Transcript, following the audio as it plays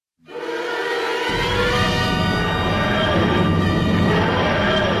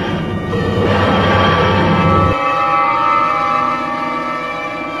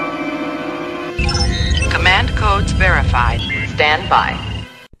identify.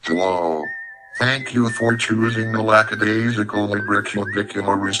 Hello. Thank you for choosing the Lackadaisical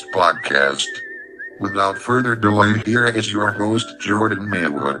Libricubicularist podcast. Without further delay, here is your host, Jordan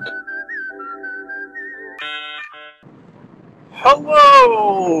Maywood.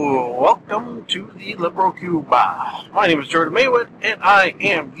 Hello! Welcome to the Libro Cube. My name is Jordan Maywood, and I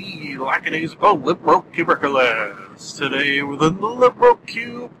am the Lackadaisical Librocubiculist. Today within the Libro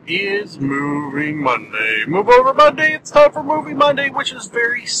Cube is Movie Monday. Move over Monday, it's time for Movie Monday, which is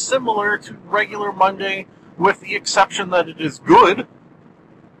very similar to regular Monday, with the exception that it is good,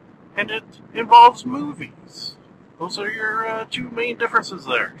 and it involves movies. Those are your two main differences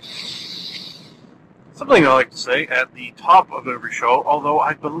there. Something I like to say at the top of every show, although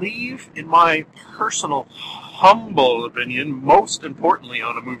I believe, in my personal, humble opinion, most importantly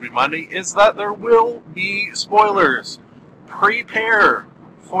on a Movie Monday, is that there will be spoilers. Prepare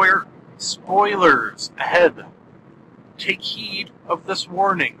for spoilers ahead. Take heed of this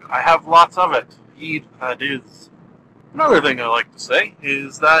warning. I have lots of it. Heed, that is. Another thing I like to say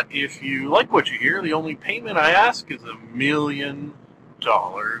is that if you like what you hear, the only payment I ask is $1 million.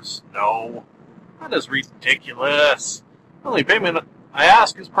 No. That is ridiculous. The only payment I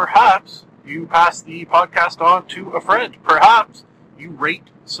ask is perhaps you pass the podcast on to a friend. Perhaps you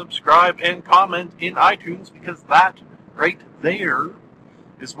rate, subscribe, and comment in iTunes, because that right there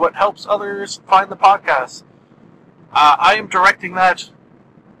is what helps others find the podcast. I am directing that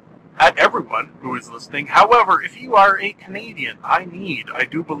at everyone who is listening. However, if you are a Canadian, I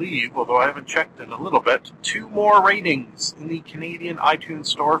do believe, although I haven't checked in a little bit, 2 more ratings in the Canadian iTunes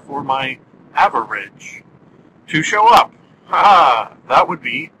store for my average to show up. Haha, that would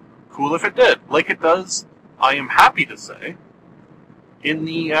be cool if it did. Like it does, I am happy to say, in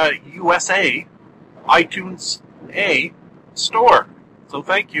the USA iTunes A store. So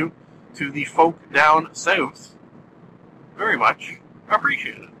thank you to the folk down south. Very much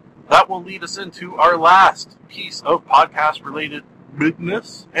appreciated. That will lead us into our last piece of podcast-related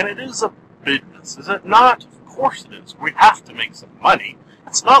business. And it is a business, is it not? Of course it is. We have to make some money.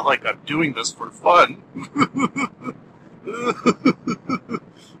 It's not like I'm doing this for fun.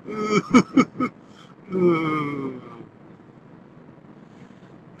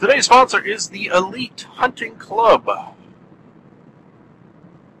 Today's sponsor is the Elite Hunting Club.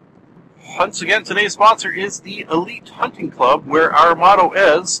 Once again, today's sponsor is the Elite Hunting Club, where our motto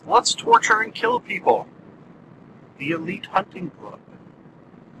is, let's torture and kill people. The Elite Hunting Club.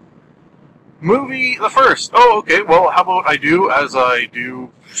 Movie the first. Oh, okay, well, how about I do, as I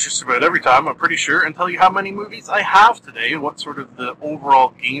do just about every time, I'm pretty sure, and tell you how many movies I have today, and what sort of the overall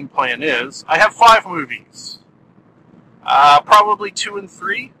game plan is. I have 5 movies. Probably 2 and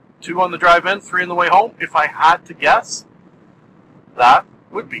 3. 2 on the drive in, 3 on the way home. If I had to guess, that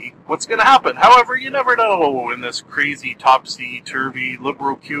would be what's going to happen. However, you never know in this crazy, topsy-turvy,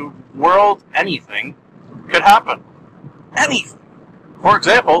 Libro-Cube world. Anything could happen. Anything. For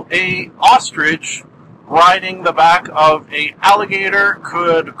example, a ostrich riding the back of a alligator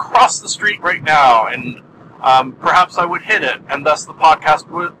could cross the street right now, and perhaps I would hit it, and thus the podcast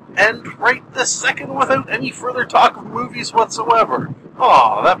would end right this second without any further talk of movies whatsoever.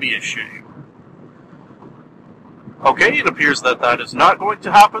 Oh, that'd be a shame. Okay, it appears that that is not going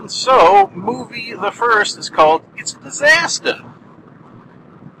to happen, so movie the first is called It's a Disaster.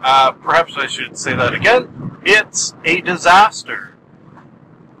 Perhaps I should say that again. It's a disaster.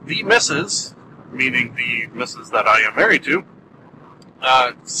 The missus, meaning the missus that I am married to,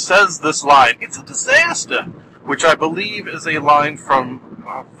 says this line, it's a disaster, which I believe is a line from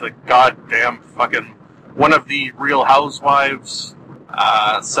the goddamn fucking, one of the Real Housewives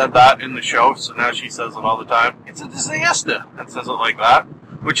said that in the show, so now she says it all the time. It's a disaster, and says it like that,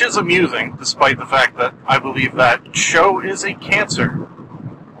 which is amusing, despite the fact that I believe that show is a cancer.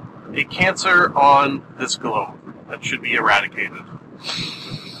 A cancer on this globe that should be eradicated.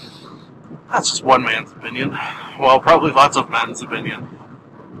 That's just one man's opinion. Well, probably lots of men's opinion.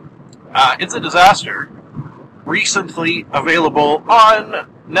 It's a Disaster. Recently available on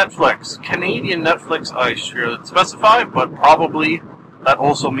Netflix. Canadian Netflix, I should specify, but probably that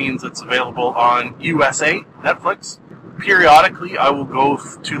also means it's available on USA Netflix. Periodically, I will go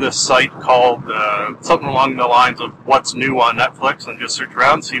to this site called something along the lines of what's new on Netflix and just search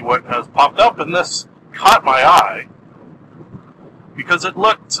around, see what has popped up, and this caught my eye. Because it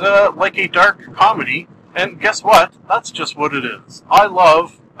looked like a dark comedy, and guess what? That's just what it is. I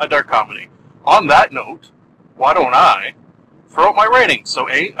love a dark comedy. On that note, why don't I throw out my ratings? So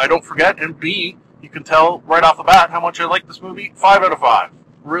A, I don't forget, and B, you can tell right off the bat how much I like this movie. 5 out of 5.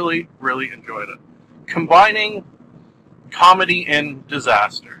 Really, really enjoyed it. Combining comedy and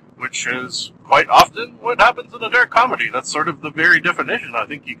disaster. which is quite often what happens in a dark comedy. That's sort of the very definition, I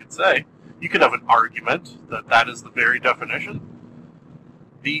think you could say. You could have an argument that that is the very definition.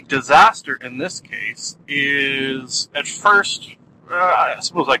 The disaster in this case is, at first, I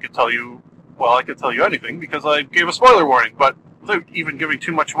suppose I could tell you, well, I could tell you anything because I gave a spoiler warning, but without even giving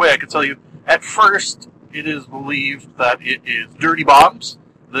too much away, I could tell you, at first, it is believed that it is dirty bombs,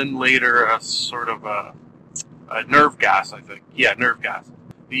 then later a sort of a nerve gas, I think. Yeah, nerve gas.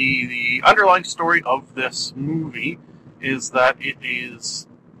 The underlying story of this movie is that it is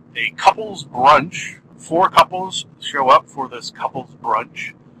a couple's brunch. 4 couples show up for this couple's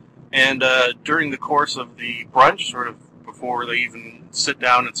brunch, and during the course of the brunch, sort of before they even sit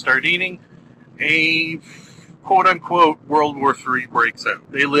down and start eating, a quote-unquote World War III breaks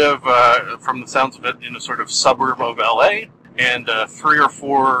out. They live, from the sounds of it, in a sort of suburb of LA, and 3 or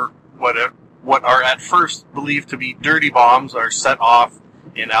 4 what are at first believed to be dirty bombs are set off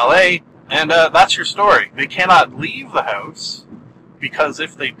in LA, and that's your story. They cannot leave the house, because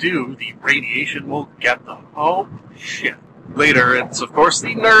if they do, the radiation will get them. Oh, shit. Later, it's, of course,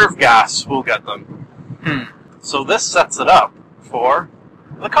 the nerve gas will get them. So this sets it up for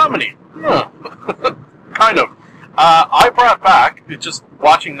the comedy. Kind of. I brought back, just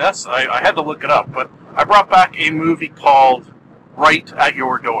watching this, I had to look it up, but I brought back a movie called Right at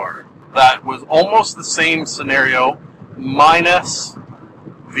Your Door. That was almost the same scenario, minus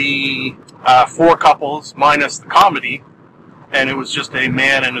the 4 couples, minus the comedy, and it was just a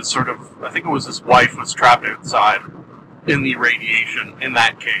man and his sort of, I think it was his wife was trapped outside in the radiation in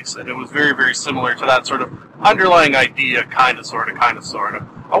that case, and it was very, very similar to that sort of underlying idea, kind of, sort of.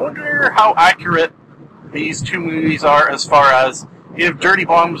 I wonder how accurate these 2 movies are as far as if dirty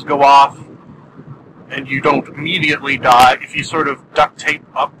bombs go off and you don't immediately die, if you sort of duct tape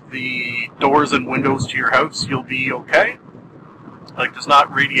up the doors and windows to your house, you'll be okay? Like, does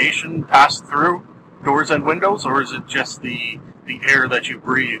not radiation pass through doors and windows, or is it just the air that you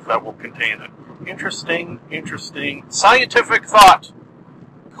breathe that will contain it? Interesting. Scientific thought.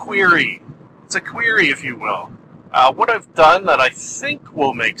 Query. It's a query, if you will. What I've done that I think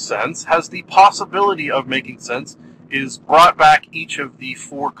will make sense, has the possibility of making sense, is brought back each of the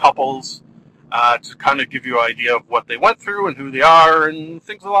 4 couples to kind of give you an idea of what they went through and who they are and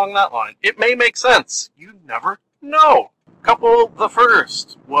things along that line. It may make sense. You never know. Couple, the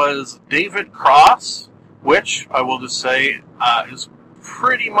first was David Cross, which I will just say is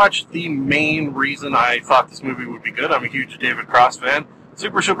pretty much the main reason I thought this movie would be good. I'm a huge David Cross fan.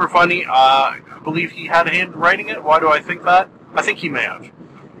 Super, super funny. I believe he had a hand in writing it. Why do I think that? I think he may have.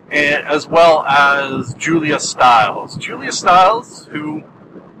 And, as well as Julia Stiles. Julia Stiles, who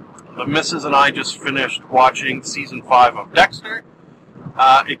the missus and I just finished watching season 5 of Dexter.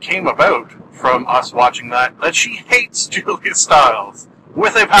 It came about from us watching that she hates Julia Stiles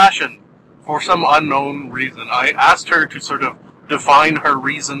with a passion for some unknown reason. I asked her to sort of define her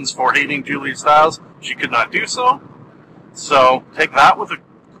reasons for hating Julia Stiles. She could not do so. So take that with a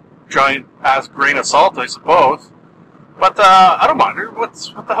giant-ass grain of salt, I suppose. But I don't mind her. What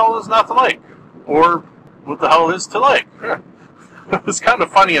the hell is not to like? Or what the hell is to like? It was kind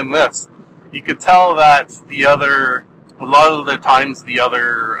of funny in this. You could tell that a lot of the times the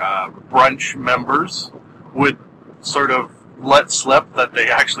other brunch members would sort of let slip that they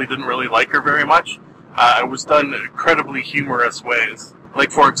actually didn't really like her very much. It was done in incredibly humorous ways.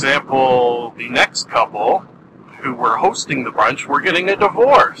 Like, for example, the next couple who were hosting the brunch were getting a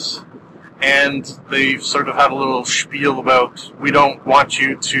divorce. And they sort of had a little spiel about, we don't want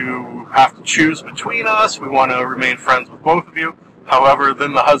you to have to choose between us, we want to remain friends with both of you. However,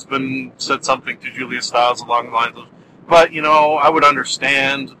 then the husband said something to Julia Stiles along the lines of, but, I would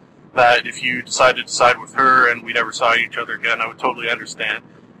understand that if you decided to side with her and we never saw each other again, I would totally understand.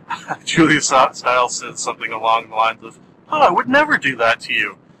 Julia Stiles said something along the lines of, I would never do that to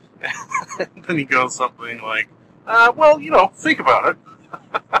you. And then he goes something like, think about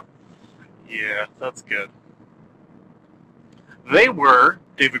it. Yeah, that's good. They were,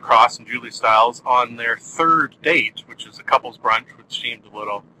 David Cross and Julia Stiles, on their 3rd date, which is a couple's brunch, which seemed a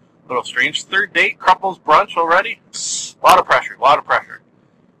little strange. 3rd date, couple's brunch already? A lot of pressure.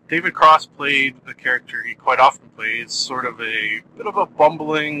 David Cross played the character he quite often plays, sort of a bit of a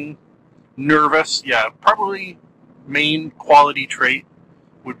bumbling, nervous, probably main quality trait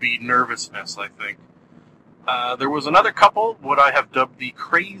would be nervousness, I think. There was another couple, what I have dubbed the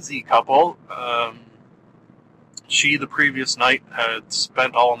crazy couple. She, the previous night, had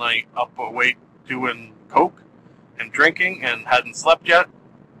spent all night up awake doing coke and drinking and hadn't slept yet.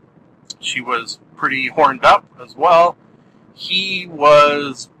 She was pretty horned up as well. He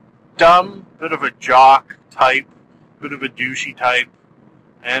was dumb, bit of a jock type, bit of a douchey type.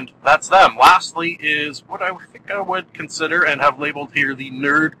 And that's them. Lastly is what I think I would consider and have labeled here the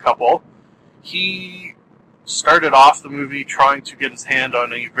nerd couple. He started off the movie trying to get his hand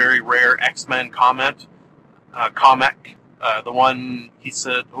on a very rare X-Men comic. The one, he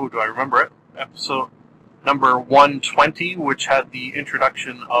said, do I remember it? Episode number 120, which had the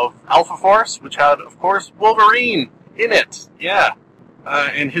introduction of Alpha Force, which had, of course, Wolverine in it. Yeah.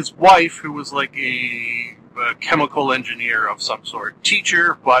 And his wife, who was like a chemical engineer of some sort.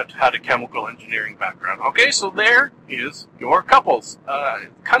 Teacher, but had a chemical engineering background. Okay, so there is your couples.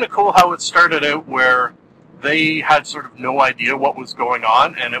 Kind of cool how it started out where they had sort of no idea what was going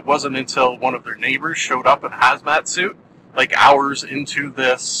on, and it wasn't until one of their neighbors showed up in a hazmat suit, like hours into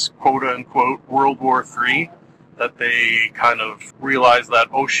this quote-unquote World War III, that they kind of realized that,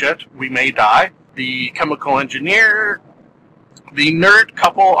 oh shit, we may die. The chemical engineer, the nerd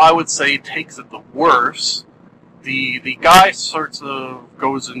couple, I would say, takes it the worst. The guy sort of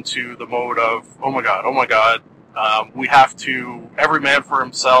goes into the mode of, oh my god, we have to, every man for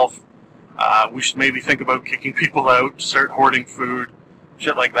himself, we should maybe think about kicking people out, start hoarding food,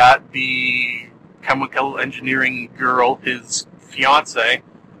 shit like that. The chemical engineering girl, his fiance,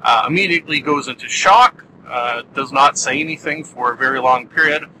 immediately goes into shock, does not say anything for a very long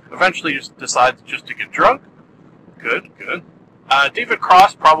period, eventually just decides just to get drunk. Good. David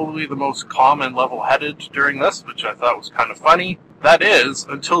Cross, probably the most calm and level-headed during this, which I thought was kind of funny. That is,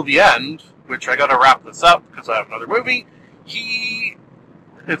 until the end, which I gotta wrap this up because I have another movie, he,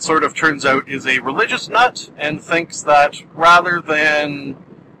 it sort of turns out, is a religious nut and thinks that rather than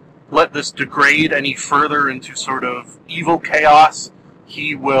let this degrade any further into sort of evil chaos,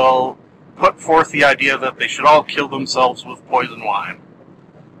 he will put forth the idea that they should all kill themselves with poison wine.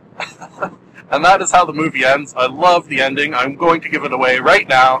 And that is how the movie ends. I love the ending. I'm going to give it away right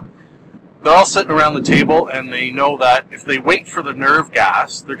now. They're all sitting around the table, and they know that if they wait for the nerve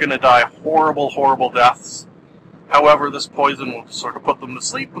gas, they're going to die horrible, horrible deaths. However, this poison will sort of put them to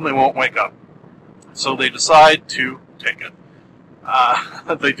sleep, and they won't wake up. So they decide to take it.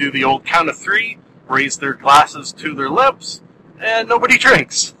 They do the old count of 3, raise their glasses to their lips, and nobody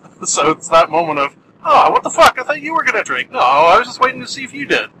drinks. So it's that moment of, oh, what the fuck? I thought you were going to drink. No, I was just waiting to see if you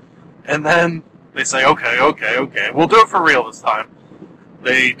did. And then they say, okay, we'll do it for real this time.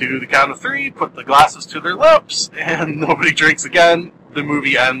 They do the count of 3, put the glasses to their lips, and nobody drinks again. The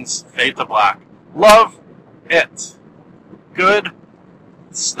movie ends, fade to black. Love it. Good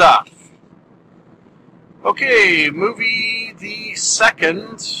stuff. Okay, movie the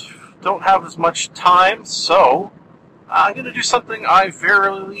second. Don't have as much time, so I'm going to do something I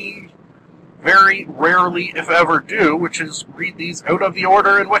very rarely, if ever, do, which is read these out of the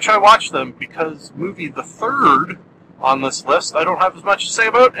order in which I watch them, because movie the third on this list I don't have as much to say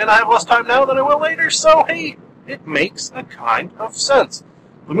about, and I have less time now than I will later, so hey, it makes a kind of sense.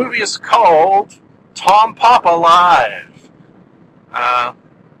 The movie is called Tom Poppa Live.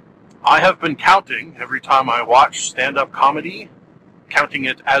 I have been counting, every time I watch stand-up comedy, counting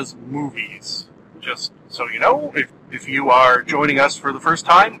it as movies. Just so you know, if you are joining us for the first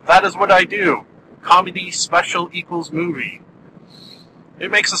time, that is what I do. Comedy special equals movie.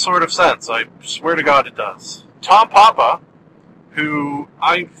 It makes a sort of sense. I swear to God it does. Tom Poppa, who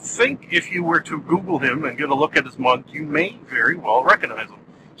I think if you were to Google him and get a look at his mug, you may very well recognize him.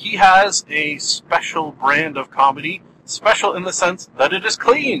 He has a special brand of comedy. Special in the sense that it is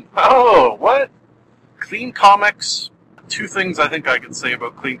clean. Oh, what? Clean comics. 2 things I think I can say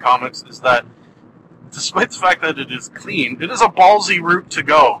about clean comics is that despite the fact that it is clean, it is a ballsy route to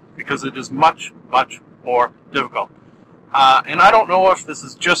go, because it is much, much more difficult. And I don't know if this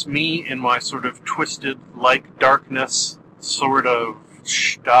is just me in my sort of twisted, like darkness sort of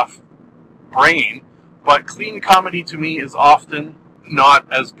stuff brain, but clean comedy to me is often not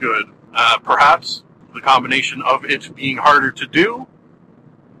as good. Perhaps the combination of it being harder to do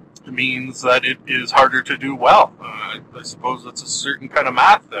means that it is harder to do well. I suppose that's a certain kind of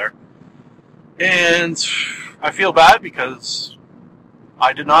math there. And I feel bad because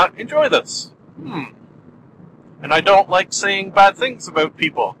I did not enjoy this. And I don't like saying bad things about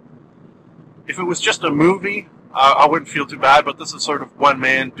people. If it was just a movie, I wouldn't feel too bad, but this is sort of one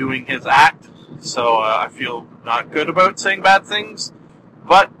man doing his act, so I feel not good about saying bad things.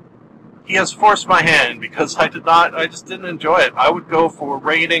 But he has forced my hand because I just didn't enjoy it. I would go for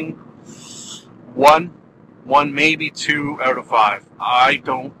rating 1, maybe 2 out of 5. I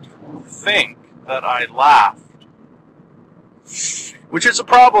don't think that I laughed. Which is a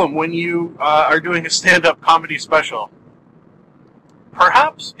problem when you are doing a stand-up comedy special.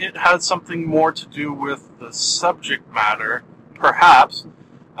 Perhaps it has something more to do with the subject matter. Perhaps.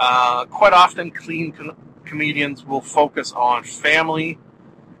 Quite often clean comedians will focus on family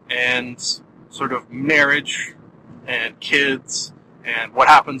and sort of marriage and kids and what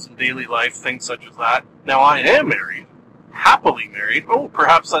happens in daily life, things such as that. Now, I am married, happily married. Oh,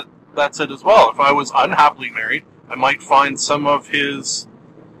 perhaps that's it as well. If I was unhappily married, I might find some of his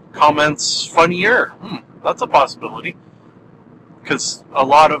comments funnier. That's a possibility. Because a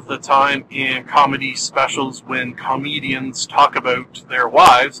lot of the time in comedy specials, when comedians talk about their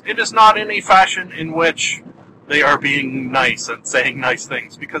wives, it is not in a fashion in which they are being nice and saying nice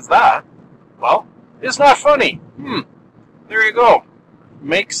things. Because that, well, is not funny. There you go.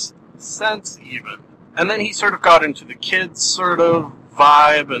 Makes sense, even. And then he sort of got into the kids sort of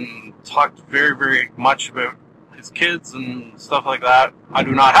vibe and talked very, very much about his kids and stuff like that. I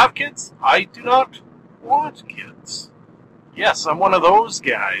do not have kids. I do not want kids. Yes, I'm one of those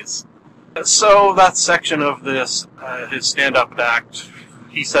guys. So that section of this, his stand-up act,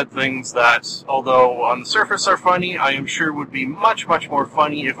 he said things that, although on the surface are funny, I am sure would be much, much more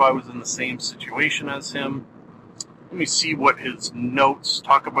funny if I was in the same situation as him. Let me see what his notes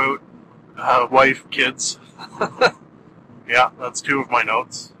talk about. Wife, kids. Yeah, that's 2 of my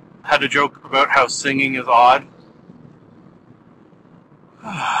notes. Had a joke about how singing is odd.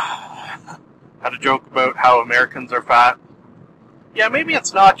 Had a joke about how Americans are fat. Yeah, maybe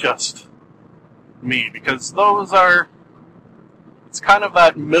it's not just me, because it's kind of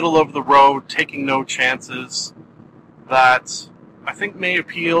that middle of the road, taking no chances, that I think may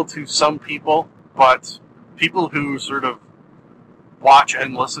appeal to some people, but people who sort of watch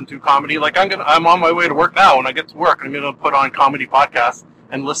and listen to comedy, like I'm on my way to work now. When I get to work, I'm going to put on comedy podcasts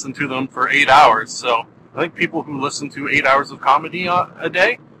and listen to them for 8 hours. So I think people who listen to 8 hours of comedy a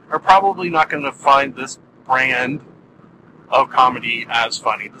day are probably not going to find this brand of comedy as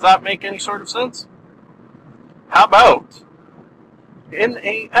funny. Does that make any sort of sense? How about, in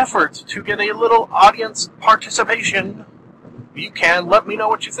an effort to get a little audience participation, you can let me know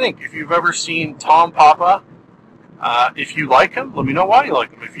what you think. If you've ever seen Tom Poppa, if you like him, let me know why you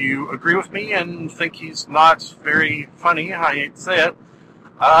like him. If you agree with me and think he's not very funny, I hate to say it,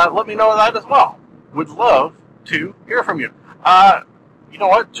 let me know that as well. Would love to hear from you. You know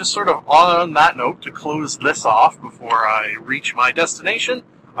what, just sort of on that note, to close this off before I reach my destination,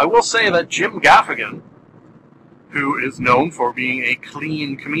 I will say that Jim Gaffigan, who is known for being a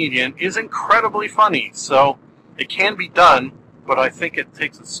clean comedian, is incredibly funny. So it can be done, but I think it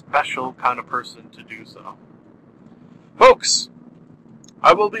takes a special kind of person to do so. Folks,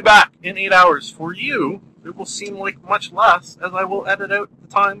 I will be back in 8 hours. For you, it will seem like much less, as I will edit out the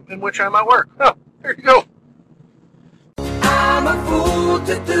time in which I'm at work. Oh, there you go. I'm a fool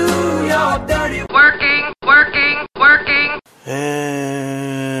to do your dirty working.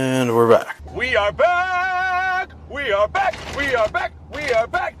 And we're back. We are back! We are back! We are back! We are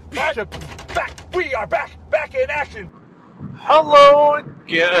back! Back! We are back! Back in action! Hello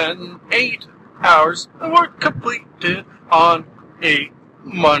again. 8 hours of work completed on a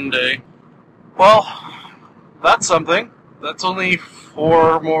Monday. Well, that's something. That's only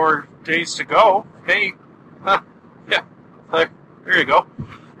 4 more days to go. Hey, yeah, there you go.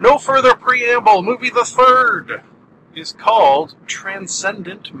 No further preamble. Movie the third is called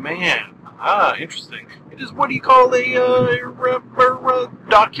Transcendent Man. Ah, interesting. It is, what do you call, a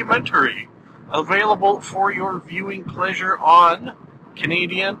documentary available for your viewing pleasure on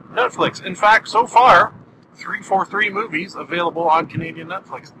Canadian Netflix. In fact, so far, 343 movies available on Canadian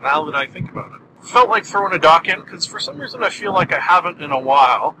Netflix, now that I think about it. Felt like throwing a doc in, because for some reason I feel like I haven't in a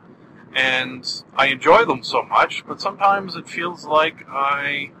while, and I enjoy them so much, but sometimes it feels like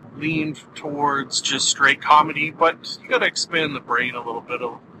I lean towards just straight comedy, but you gotta expand the brain a little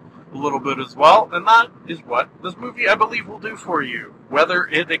bit as well, and that is what this movie, I believe, will do for you. Whether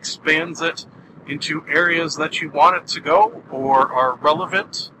it expands it into areas that you want it to go, or are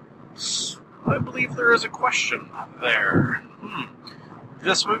relevant, I believe there is a question there.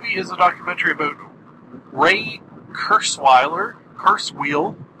 This movie is a documentary about Ray Kurzweil.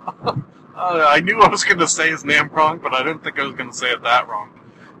 I knew I was going to say his name wrong, but I didn't think I was going to say it that wrong.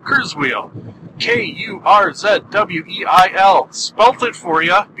 Kurzweil. Kurzweil. Spelt it for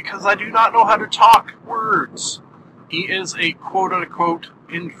you, because I do not know how to talk words. He is a quote-unquote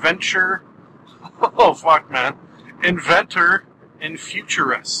inventor. Oh, fuck, man. Inventor and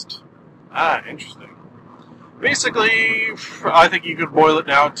futurist. Ah, interesting. Basically, I think you could boil it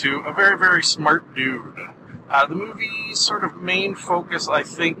down to a very, very smart dude. The movie's sort of main focus, I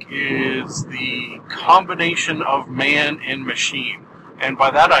think, is the combination of man and machine. And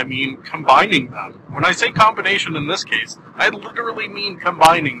by that I mean combining them. When I say combination in this case, I literally mean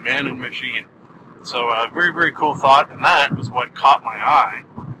combining man and machine. So a very, very cool thought, and that was what caught my eye.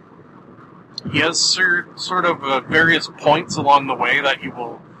 He has sort of various points along the way that you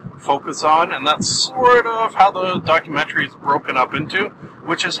will focus on, and that's sort of how the documentary is broken up into,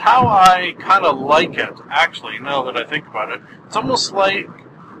 which is how I kind of like it, actually, now that I think about it. It's almost like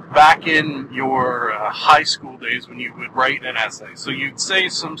back in your high school days when you would write an essay. So you'd say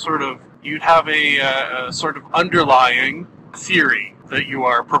you'd have a sort of underlying theory that you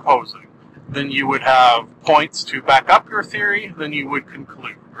are proposing. Then you would have points to back up your theory, then you would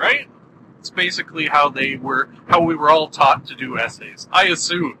conclude, right? It's basically how we were all taught to do essays, I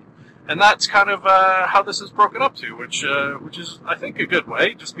assume. And that's kind of how this is broken up to, which is, I think, a good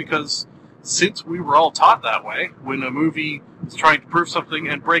way, just because since we were all taught that way, when a movie is trying to prove something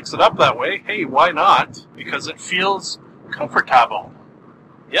and breaks it up that way, hey, why not? Because it feels comfortable.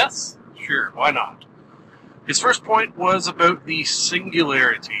 Yes? Sure, why not? His first point was about the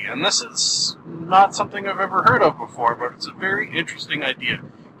singularity, and this is not something I've ever heard of before, but it's a very interesting idea.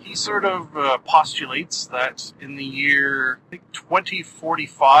 He sort of postulates that in the year, I think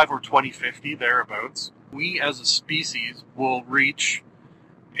 2045 or 2050, thereabouts, we as a species will reach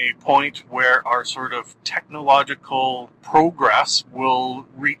a point where our sort of technological progress will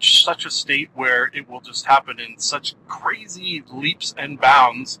reach such a state where it will just happen in such crazy leaps and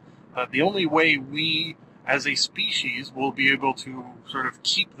bounds that the only way we as a species will be able to sort of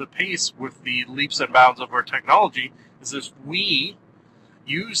keep the pace with the leaps and bounds of our technology is if we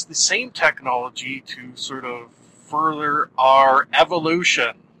use the same technology to sort of further our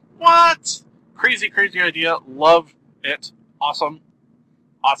evolution. What? Crazy, crazy idea. Love it. Awesome.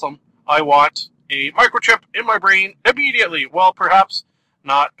 Awesome. I want a microchip in my brain immediately. Well, perhaps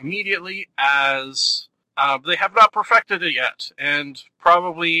not immediately, as they have not perfected it yet. And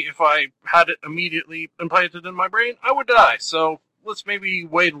probably if I had it immediately implanted in my brain, I would die. So let's maybe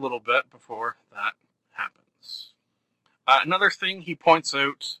wait a little bit before that happens. Another thing he points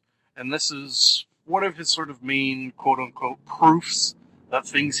out, and this is one of his sort of main quote-unquote proofs that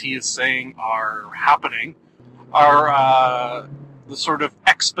things he is saying are happening, are the sort of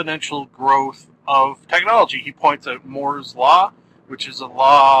exponential growth of technology. He points out Moore's Law, which is a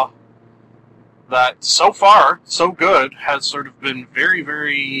law that so far, so good, has sort of been very,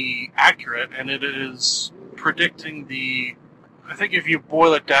 very accurate, and it is predicting I think if you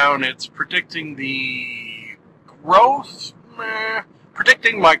boil it down, it's predicting the growth,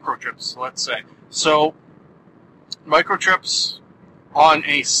 predicting microchips, let's say. So, microchips on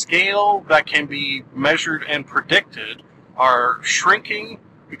a scale that can be measured and predicted are shrinking,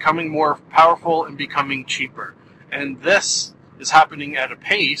 becoming more powerful, and becoming cheaper. And this is happening at a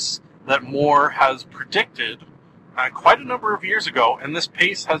pace that Moore has predicted quite a number of years ago, and this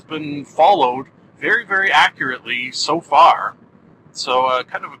pace has been followed very, very accurately so far. So,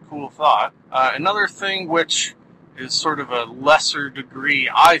 kind of a cool thought. Another thing which is sort of a lesser degree,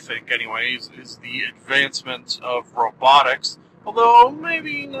 I think anyways, is the advancement of robotics. Although,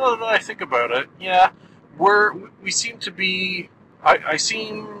 maybe, now that I think about it, yeah, we seem to be, I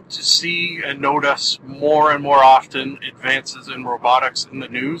seem to see and notice more and more often advances in robotics in the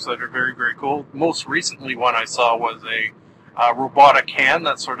news that are very, very cool. Most recently one I saw was a robotic hand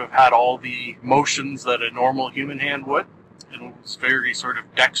that sort of had all the motions that a normal human hand would. It was very sort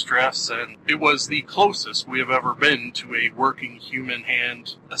of dexterous, and it was the closest we have ever been to a working human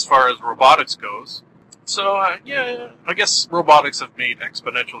hand as far as robotics goes. So, yeah, I guess robotics have made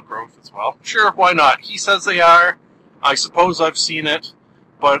exponential growth as well. Sure, why not? He says they are. I suppose I've seen it,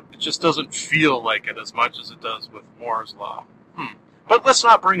 but it just doesn't feel like it as much as it does with Moore's Law. But let's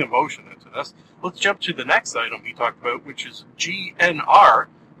not bring emotion into this. Let's jump to the next item he talked about, which is GNR,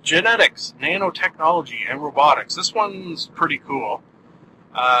 genetics, nanotechnology, and robotics. This one's pretty cool.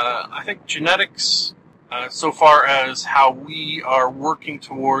 I think genetics, so far as how we are working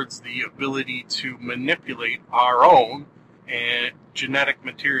towards the ability to manipulate our own genetic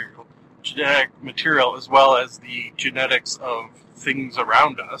material as well as the genetics of things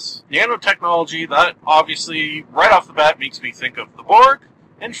around us. Nanotechnology, that obviously right off the bat makes me think of the Borg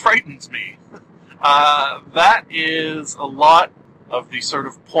and frightens me. That is a lot of the sort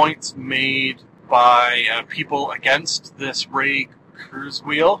of points made by people against this Ray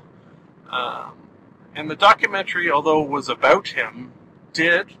Kurzweil. And the documentary, although it was about him,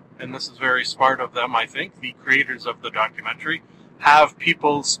 did, and this is very smart of them, I think, the creators of the documentary, have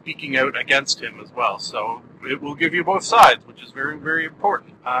people speaking out against him as well. So it will give you both sides, which is very, very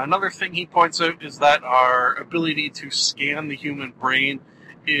important. Another thing he points out is that our ability to scan the human brain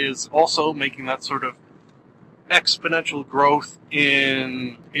is also making that sort of exponential growth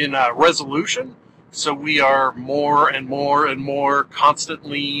in resolution. So we are more and more and more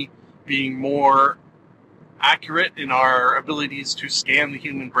constantly being more accurate in our abilities to scan the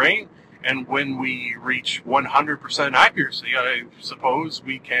human brain. And when we reach 100% accuracy, I suppose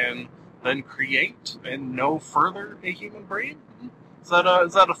we can then create and know further a human brain? Is that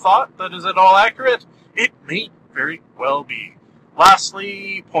a thought? That is it all accurate? It may very well be.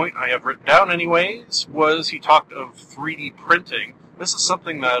 Lastly, point I have written down anyways, was he talked of 3D printing. This is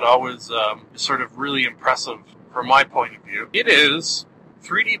something that always is sort of really impressive from my point of view. It is,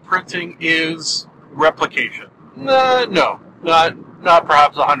 3D printing is replication. No, not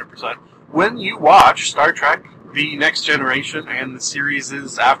perhaps 100%. When you watch Star Trek, The Next Generation, and the series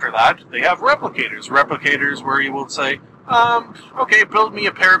after that, they have replicators. Replicators where you will say, okay, build me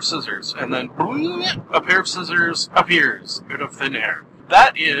a pair of scissors, and then a pair of scissors appears out of thin air.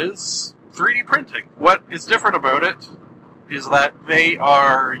 That is 3D printing. What is different about it is that they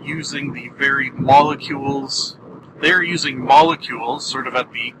are using the very molecules, they're using molecules sort of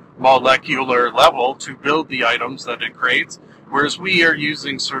at the molecular level to build the items that it creates, whereas we are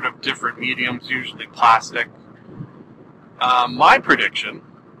using sort of different mediums, usually plastic. My prediction,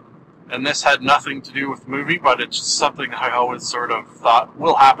 and this had nothing to do with the movie, but it's just something I always sort of thought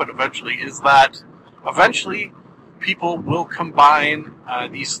will happen eventually, is that eventually people will combine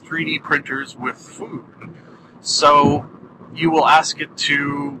these 3D printers with food. So you will ask it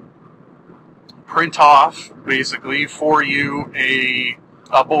to print off, basically, for you a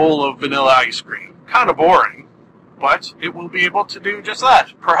bowl of vanilla ice cream. Kind of boring, but it will be able to do just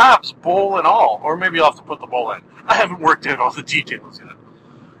that. Perhaps bowl and all, or maybe I'll have to put the bowl in. I haven't worked out all the details yet.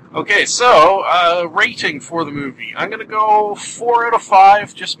 Okay, so, rating for the movie. I'm going to go 4 out of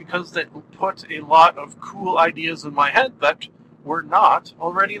 5, just because that put a lot of cool ideas in my head that were not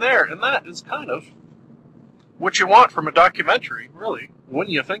already there. And that is kind of what you want from a documentary, really, when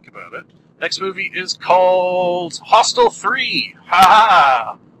you think about it. Next movie is called Hostel 3.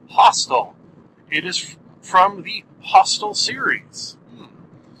 Ha-ha! Hostel. It is from the Hostel series.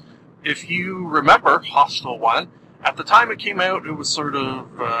 If you remember Hostel 1, at the time it came out, it was sort of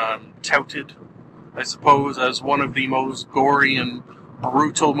touted, I suppose, as one of the most gory and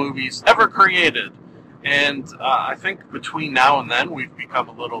brutal movies ever created. And I think between now and then, we've become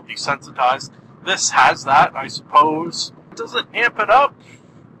a little desensitized. This has that, I suppose. Does it amp it up?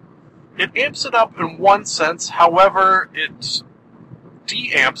 It amps it up in one sense, however, it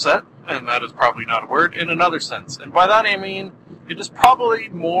de-amps it, and that is probably not a word, in another sense. And by that I mean, it is probably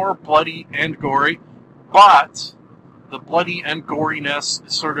more bloody and gory, but the bloody and goriness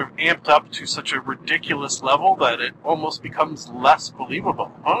is sort of amped up to such a ridiculous level that it almost becomes less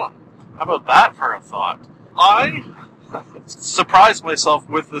believable. How about that for a thought? I surprised myself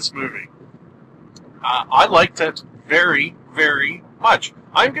with this movie. I liked it very, very much.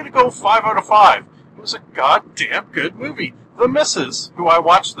 I'm going to go 5 out of 5. It was a goddamn good movie. The missus, who I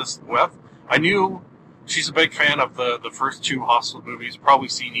watched this with, I knew she's a big fan of the first 2 Hostel movies, probably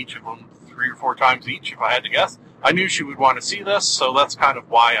seen each of them 3 or 4 times each, if I had to guess. I knew she would want to see this, so that's kind of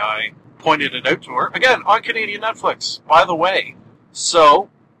why I pointed it out to her. Again, on Canadian Netflix, by the way. So,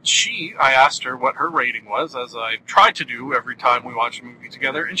 I asked her what her rating was, as I try to do every time we watch a movie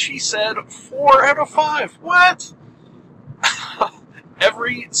together, and she said 4 out of 5. What?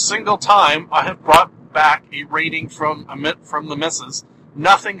 Every single time I have brought back a rating from the missus,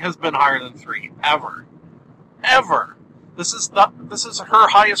 nothing has been higher than 3. Ever. Ever. This is her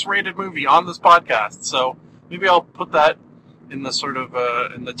highest rated movie on this podcast, so maybe I'll put that in the sort of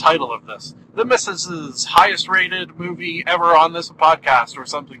in the title of this. The Mrs.'s highest rated movie ever on this podcast, or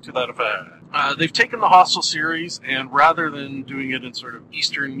something to that effect. They've taken the Hostel series, and rather than doing it in sort of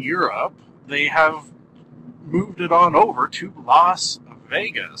Eastern Europe, they have moved it on over to Las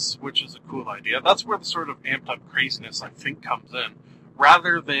Vegas, which is a cool idea. That's where the sort of amped up craziness, I think, comes in.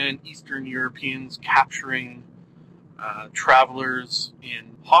 Rather than Eastern Europeans capturing travelers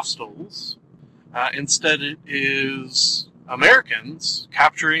in hostels, instead it is Americans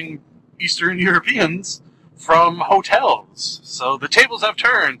capturing Eastern Europeans from hotels. So the tables have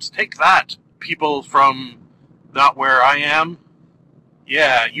turned. Take that, people from not where I am.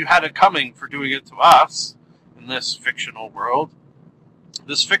 Yeah, you had it coming for doing it to us in this fictional world.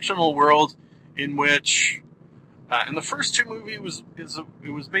 This fictional world in which, in the first 2 movies,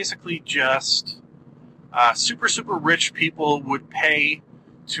 it was basically just super, super rich people would pay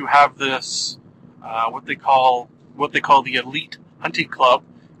to have this, what they call the elite hunting club,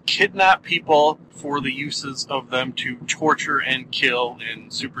 kidnap people for the uses of them to torture and kill in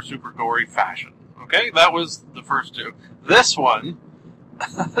super, super gory fashion. Okay, that was the first 2. This one,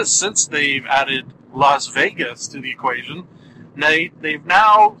 since they've added Las Vegas to the equation, they've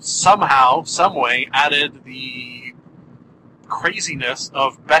now somehow, someway, added the craziness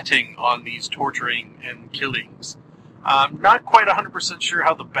of betting on these torturing and killings. I'm not quite 100% sure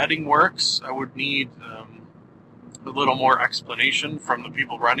how the betting works. I would need a little more explanation from the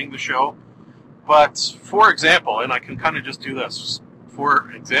people running the show. But, for example, and I can kind of just do this.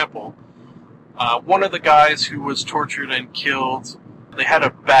 For example, one of the guys who was tortured and killed, they had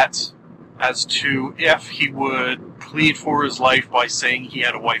a bet as to if he would plead for his life by saying he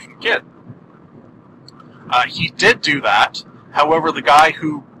had a wife and kid. He did do that. However, the guy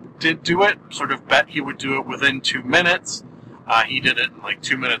who did do it sort of bet he would do it within 2 minutes. He did it in like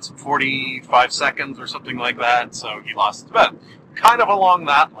 2 minutes and 45 seconds or something like that, so he lost his bet. Kind of along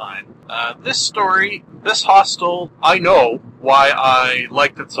that line. This story, this Hostel, I know why I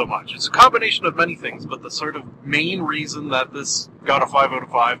liked it so much. It's a combination of many things, but the sort of main reason that this got a 5 out of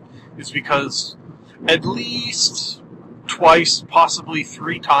 5 is because at least twice, possibly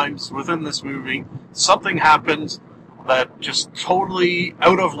 3 times within this movie, something happened that just totally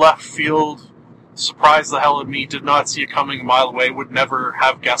out of left field, surprised the hell out of me, did not see it coming a mile away, would never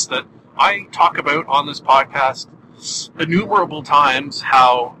have guessed it. I talk about on this podcast innumerable times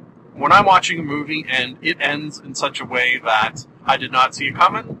how when I'm watching a movie and it ends in such a way that I did not see it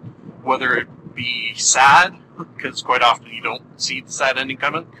coming, whether it be sad, because quite often you don't see the sad ending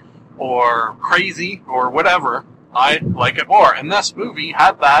coming, or crazy, or whatever, I like it more. And this movie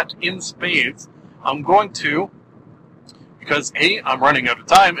had that in spades. I'm going to, because A, I'm running out of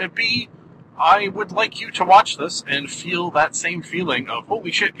time, and B, I would like you to watch this and feel that same feeling of,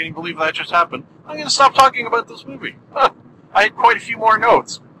 holy shit, can you believe that just happened? I'm going to stop talking about this movie. I had quite a few more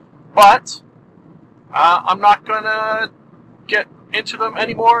notes, but I'm not going to get into them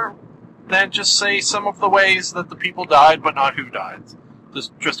anymore than just say some of the ways that the people died, but not who died.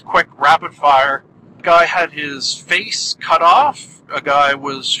 Just quick, rapid fire. A guy had his face cut off. A guy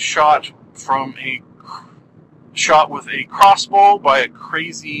was shot with a crossbow by a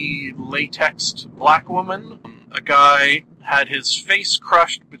crazy latexed black woman. A guy had his face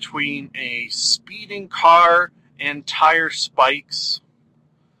crushed between a speeding car and tire spikes.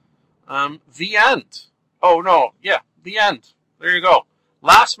 The end. Oh no, yeah, the end. There you go.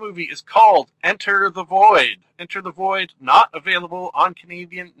 Last movie is called Enter the Void. Enter the Void, not available on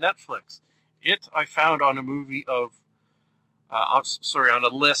Canadian Netflix. It I found on a movie of, on a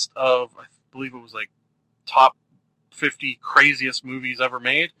list of, I believe it was like top 50 craziest movies ever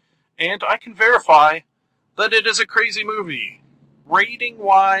made, and I can verify that it is a crazy movie.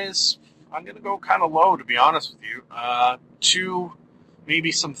 Rating-wise, I'm going to go kind of low, to be honest with you. 2,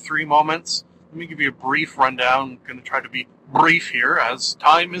 maybe some 3 moments. Let me give you a brief rundown. I'm going to try to be brief here, as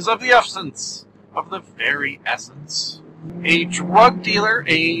time is of the essence. Of the very essence. A drug dealer,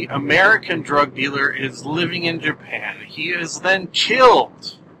 a American drug dealer, is living in Japan. He is then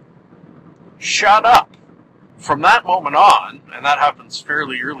killed. Shut up. From that moment on, and that happens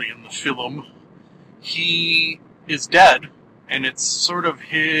fairly early in the film, he is dead, and it's sort of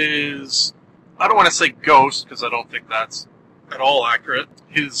his, I don't want to say ghost, because I don't think that's at all accurate.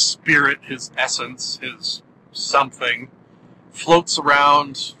 His spirit, his essence, his something, floats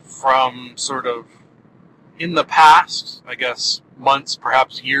around from sort of in the past, I guess months,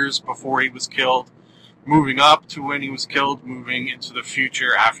 perhaps years before he was killed, moving up to when he was killed, moving into the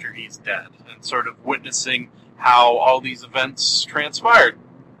future after he's dead, and sort of witnessing how all these events transpired.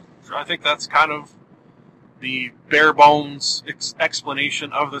 I think that's kind of the bare bones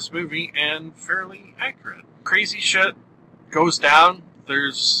explanation of this movie, and fairly accurate. Crazy shit goes down.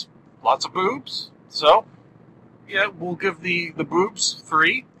 There's lots of boobs. So, yeah, we'll give the boobs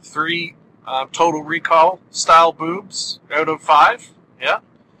 3. 3 Total Recall style boobs out of 5. Yeah.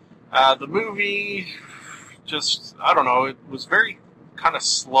 The movie, just, I don't know, it was very kind of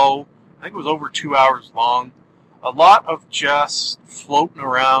slow. I think it was over 2 hours long. A lot of just floating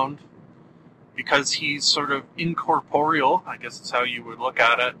around, because he's sort of incorporeal, I guess is how you would look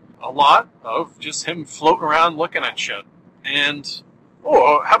at it. A lot of just him floating around looking at shit. And,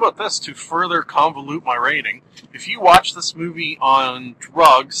 how about this to further convolute my rating? If you watch this movie on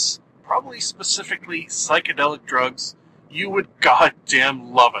drugs, probably specifically psychedelic drugs, you would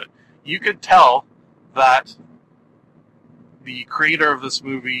goddamn love it. You could tell that the creator of this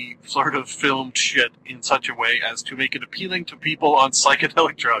movie sort of filmed shit in such a way as to make it appealing to people on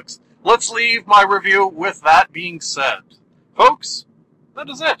psychedelic drugs. Let's leave my review with that being said. Folks, that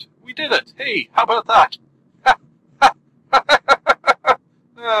is it. We did it. Hey, how about that?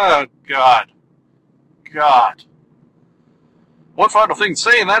 Oh, God. God. One final thing to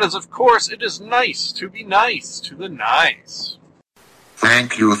say, and that is, of course, it is nice to be nice to the nice.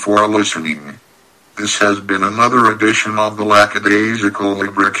 Thank you for listening. This has been another edition of the Lackadaisical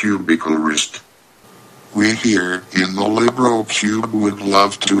Libricubicalist. We here in the Libro Cube would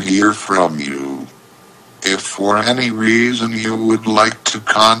love to hear from you. If for any reason you would like to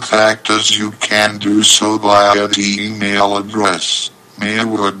contact us, you can do so via the email address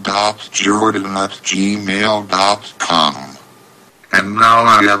maywood.jordan@gmail.com. And now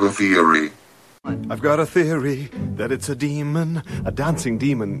I have a theory. I've got a theory that it's a demon, a dancing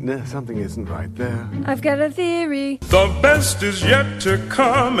demon. Nah, something isn't right there. I've got a theory. The best is yet to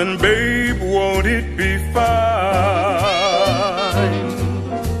come, and babe, won't it be fine?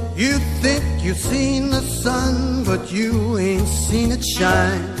 You think you've seen the sun, but you ain't seen it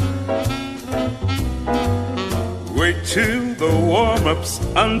shine. Wait till the warm-up's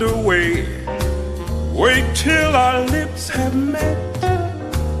underway. Wait till our lips have met.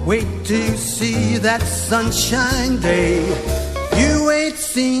 Wait till you see that sunshine day. You ain't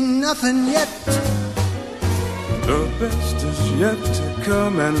seen nothing yet. The best is yet to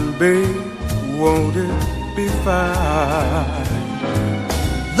come, and babe, won't it be fine?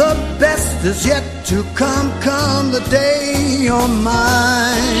 The best is yet to come, come the day you're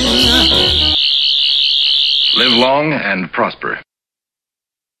mine. Live long and prosper.